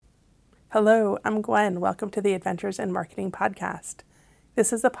Hello, I'm Gwen. Welcome to the Adventures in Marketing podcast.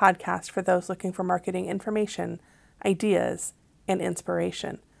 This is a podcast for those looking for marketing information, ideas, and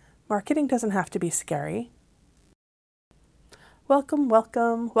inspiration. Marketing doesn't have to be scary. Welcome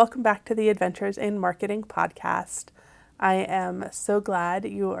back to the Adventures in Marketing podcast. I am so glad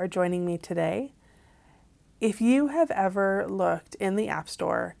you are joining me today. If you have ever looked in the App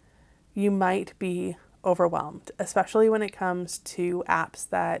Store, you might be overwhelmed, especially when it comes to apps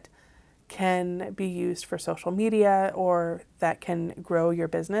that can be used for social media or that can grow your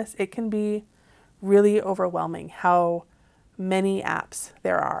business. It can be really overwhelming how many apps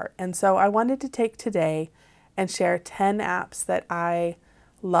there are. And so I wanted to take today and share 10 apps that I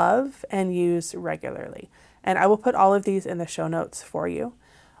love and use regularly. And I will put all of these in the show notes for you.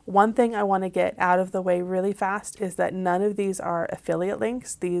 One thing I want to get out of the way really fast is that none of these are affiliate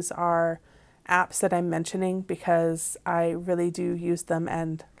links. These are apps that I'm mentioning because I really do use them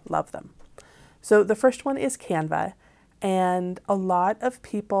and love them. So the first one is Canva, and a lot of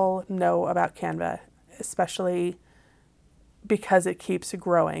people know about Canva, especially because it keeps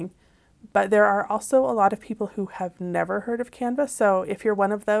growing. But there are also a lot of people who have never heard of Canva, so if you're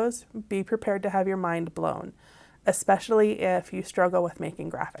one of those, be prepared to have your mind blown, especially if you struggle with making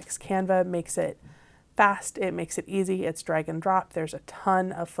graphics. Canva makes it fast, it makes it easy, it's drag and drop, there's a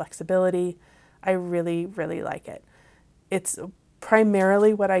ton of flexibility. I really, really like it. It's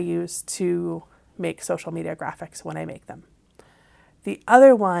primarily what I use to make social media graphics when I make them. The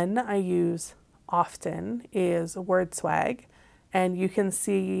other one I use often is WordSwag, and you can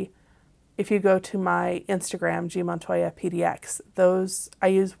see if you go to my Instagram, gmontoya PDX, I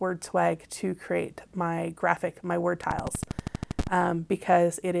use WordSwag to create my word tiles,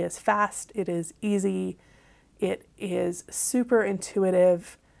 because it is fast, it is easy, it is super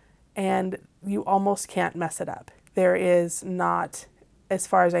intuitive, and you almost can't mess it up. There is not, as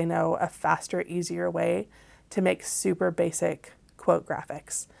far as I know, a faster, easier way to make super basic quote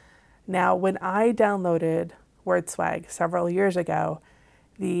graphics. Now, when I downloaded WordSwag several years ago,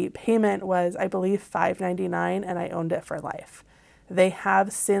 the payment was, I believe, $5.99, and I owned it for life. They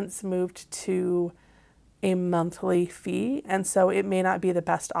have since moved to a monthly fee, and so it may not be the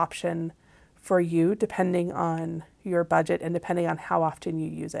best option for you depending on your budget and depending on how often you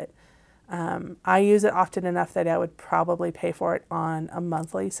use it. I use it often enough that I would probably pay for it on a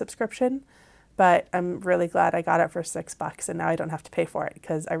monthly subscription, but I'm really glad I got it for $6 and now I don't have to pay for it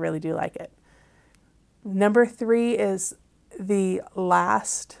because I really do like it. Number 3 is the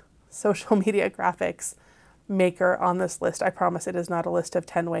last social media graphics maker on this list. I promise it is not a list of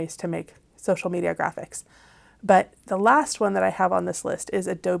 10 ways to make social media graphics. But the last one that I have on this list is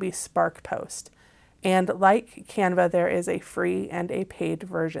Adobe Spark Post. And like Canva, there is a free and a paid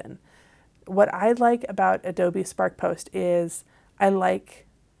version. What I like about Adobe Spark Post is I like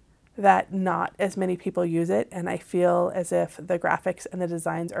that not as many people use it, and I feel as if the graphics and the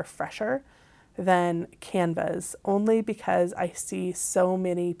designs are fresher than Canva's, only because I see so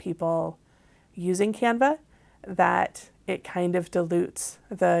many people using Canva that it kind of dilutes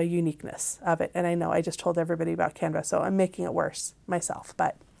the uniqueness of it. And I know I just told everybody about Canva, so I'm making it worse myself,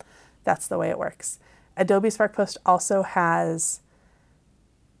 but that's the way it works. Adobe Spark Post also has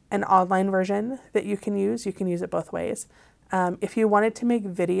an online version that you can use. You can use it both ways. If you wanted to make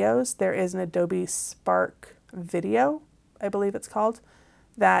videos, there is an Adobe Spark Video, I believe it's called,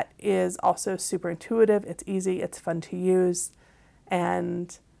 that is also super intuitive. It's easy, it's fun to use,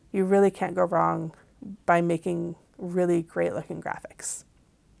 and you really can't go wrong by making really great looking graphics.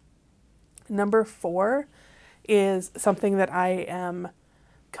 Number 4 is something that I am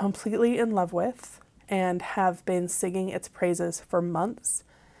completely in love with and have been singing its praises for months.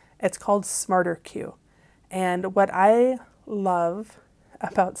 It's called SmarterQueue. And what I love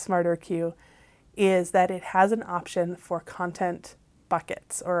about SmarterQueue is that it has an option for content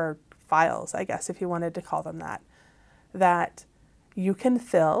buckets or files, I guess, if you wanted to call them that you can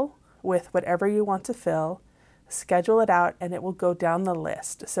fill with whatever you want to fill, schedule it out, and it will go down the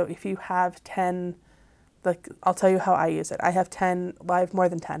list. So if you have 10, I'll tell you how I use it. I have more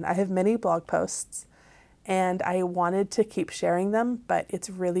than 10. I have many blog posts, and I wanted to keep sharing them, but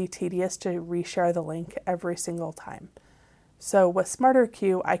it's really tedious to reshare the link every single time. So with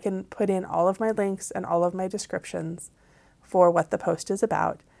SmarterQueue, I can put in all of my links and all of my descriptions for what the post is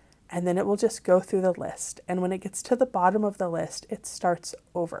about, and then it will just go through the list. And when it gets to the bottom of the list, it starts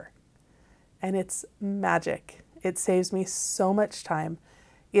over. And it's magic. It saves me so much time.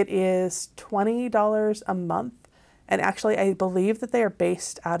 It is $20 a month. And actually, I believe that they are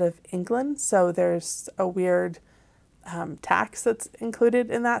based out of England. So there's a weird tax that's included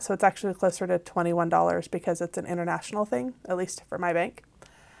in that. So it's actually closer to $21 because it's an international thing, at least for my bank.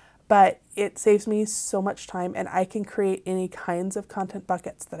 but it saves me so much time, and I can create any kinds of content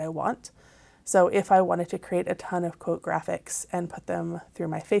buckets that I want. So if I wanted to create a ton of quote graphics and put them through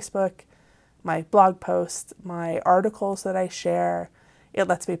my Facebook, my blog posts, my articles that I share, it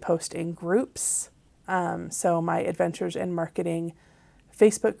lets me post in groups. So my Adventures in Marketing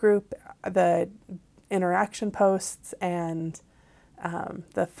Facebook group, the interaction posts, and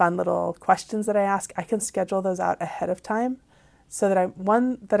the fun little questions that I ask, I can schedule those out ahead of time so that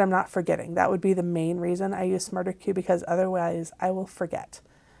I'm not forgetting. That would be the main reason I use SmarterQueue, because otherwise I will forget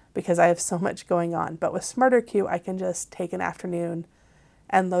because I have so much going on. But with SmarterQueue, I can just take an afternoon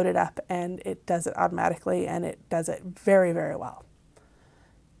and load it up, and it does it automatically, and it does it very, very well.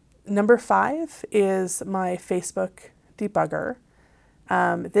 Number 5 is my Facebook debugger.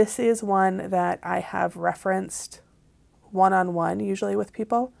 This is one that I have referenced one-on-one, usually with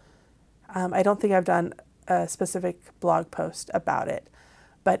people. I don't think I've done a specific blog post about it,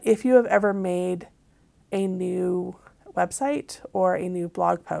 but if you have ever made a new website or a new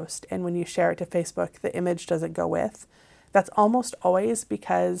blog post, and when you share it to Facebook, the image doesn't go with, that's almost always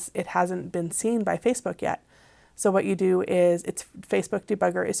because it hasn't been seen by Facebook yet. So what you do is, Facebook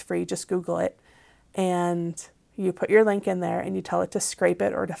debugger is free, just Google it, and you put your link in there and you tell it to scrape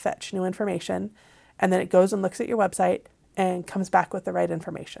it or to fetch new information, and then it goes and looks at your website and comes back with the right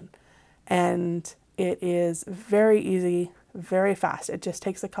information. And it is very easy, very fast. It just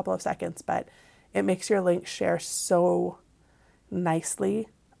takes a couple of seconds, but it makes your link share so nicely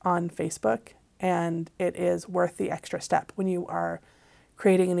on Facebook, and it is worth the extra step when you are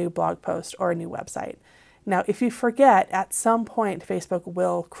creating a new blog post or a new website. Now, if you forget, at some point Facebook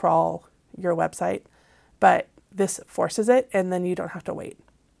will crawl your website, but this forces it, and then you don't have to wait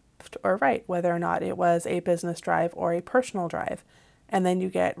or write whether or not it was a business drive or a personal drive. And then you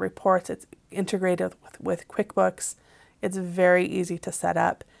get reports. It's integrated with QuickBooks. It's very easy to set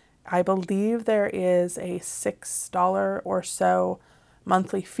up. I believe there is a $6 or so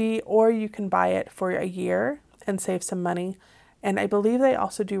monthly fee, or you can buy it for a year and save some money. And I believe they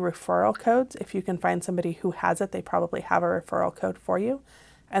also do referral codes. If you can find somebody who has it, they probably have a referral code for you,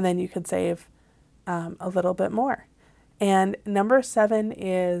 and then you can save a little bit more. And number 7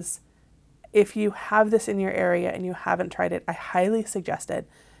 is, if you have this in your area and you haven't tried it, I highly suggest it.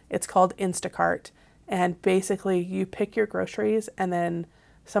 It's called Instacart. And basically you pick your groceries, and then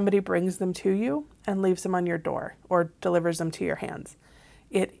somebody brings them to you and leaves them on your door or delivers them to your hands.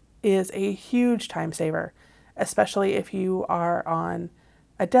 It is a huge time saver, especially if you are on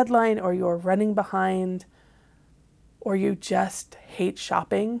a deadline or you're running behind or you just hate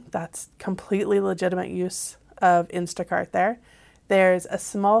shopping. That's completely legitimate use of Instacart there. There's a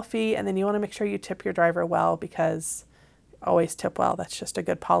small fee, and then you want to make sure you tip your driver well, because always tip well. That's just a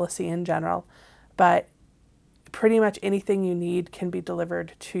good policy in general. But pretty much anything you need can be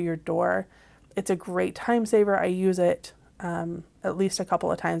delivered to your door. It's a great time saver. I use it at least a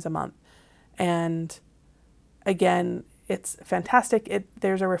couple of times a month. And again, it's fantastic.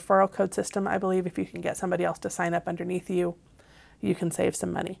 There's a referral code system, I believe. If you can get somebody else to sign up underneath you, you can save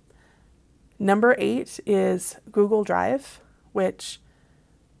some money. Number 8 is Google Drive, which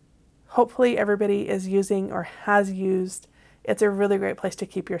hopefully everybody is using or has used. It's a really great place to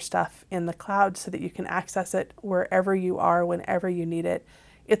keep your stuff in the cloud so that you can access it wherever you are, whenever you need it.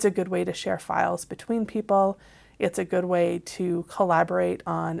 It's a good way to share files between people. It's a good way to collaborate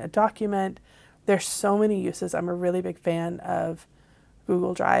on a document. There's so many uses. I'm a really big fan of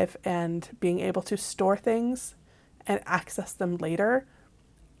Google Drive, and being able to store things and access them later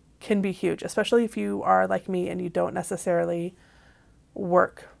can be huge, especially if you are like me and you don't necessarily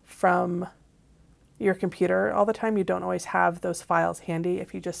work from your computer all the time. You don't always have those files handy.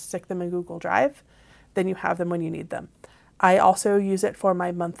 If you just stick them in Google Drive, then you have them when you need them. I also use it for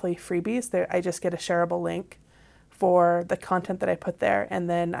my monthly freebies. I just get a shareable link for the content that I put there, and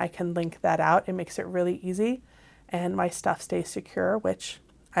then I can link that out. It makes it really easy, and my stuff stays secure, which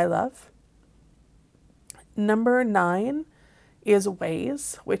I love. Number 9 is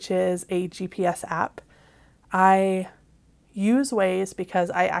Waze, which is a GPS app. I use Waze because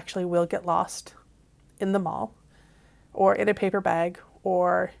I actually will get lost in the mall or in a paper bag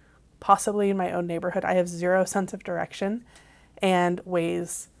or possibly in my own neighborhood. I have zero sense of direction, and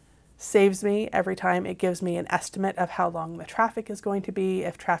Waze saves me every time. It gives me an estimate of how long the traffic is going to be.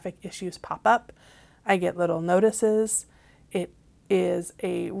 If traffic issues pop up, I get little notices. It is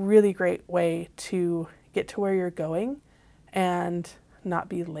a really great way to get to where you're going and not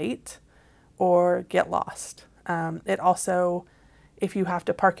be late or get lost. It also, if you have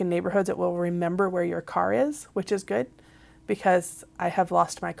to park in neighborhoods, it will remember where your car is, which is good, because I have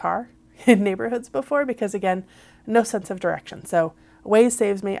lost my car in neighborhoods before because, again, no sense of direction. So Waze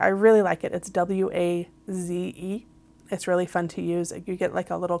saves me. I really like it. It's WAZE. It's really fun to use. You get like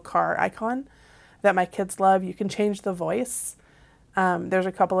a little car icon that my kids love. You can change the voice. There's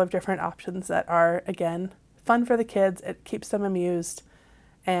a couple of different options that are, again, fun for the kids. It keeps them amused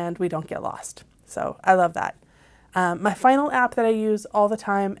and we don't get lost. So I love that. My final app that I use all the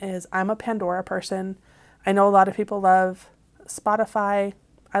time is I'm a Pandora person. I know a lot of people love Spotify.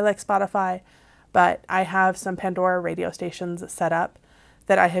 I like Spotify, but I have some Pandora radio stations set up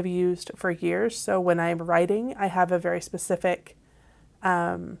that I have used for years. So when I'm writing, I have a very specific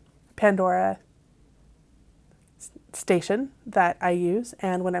Pandora station that I use.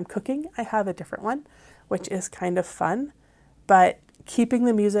 And when I'm cooking, I have a different one, which is kind of fun. But keeping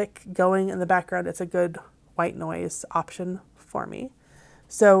the music going in the background, it's a good white noise option for me.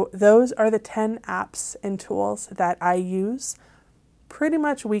 So those are the 10 apps and tools that I use pretty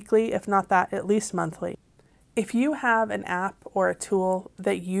much weekly, if not that, at least monthly. If you have an app or a tool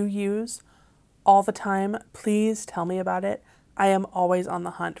that you use all the time, please tell me about it. I am always on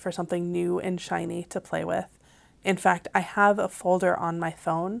the hunt for something new and shiny to play with. In fact, I have a folder on my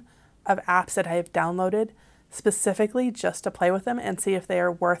phone of apps that I have downloaded specifically just to play with them and see if they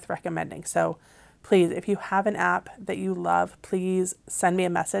are worth recommending. So please, if you have an app that you love, please send me a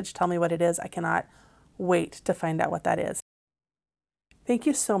message. Tell me what it is. I cannot wait to find out what that is. Thank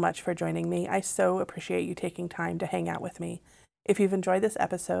you so much for joining me. I so appreciate you taking time to hang out with me. If you've enjoyed this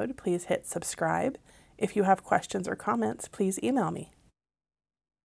episode, please hit subscribe. If you have questions or comments, please email me.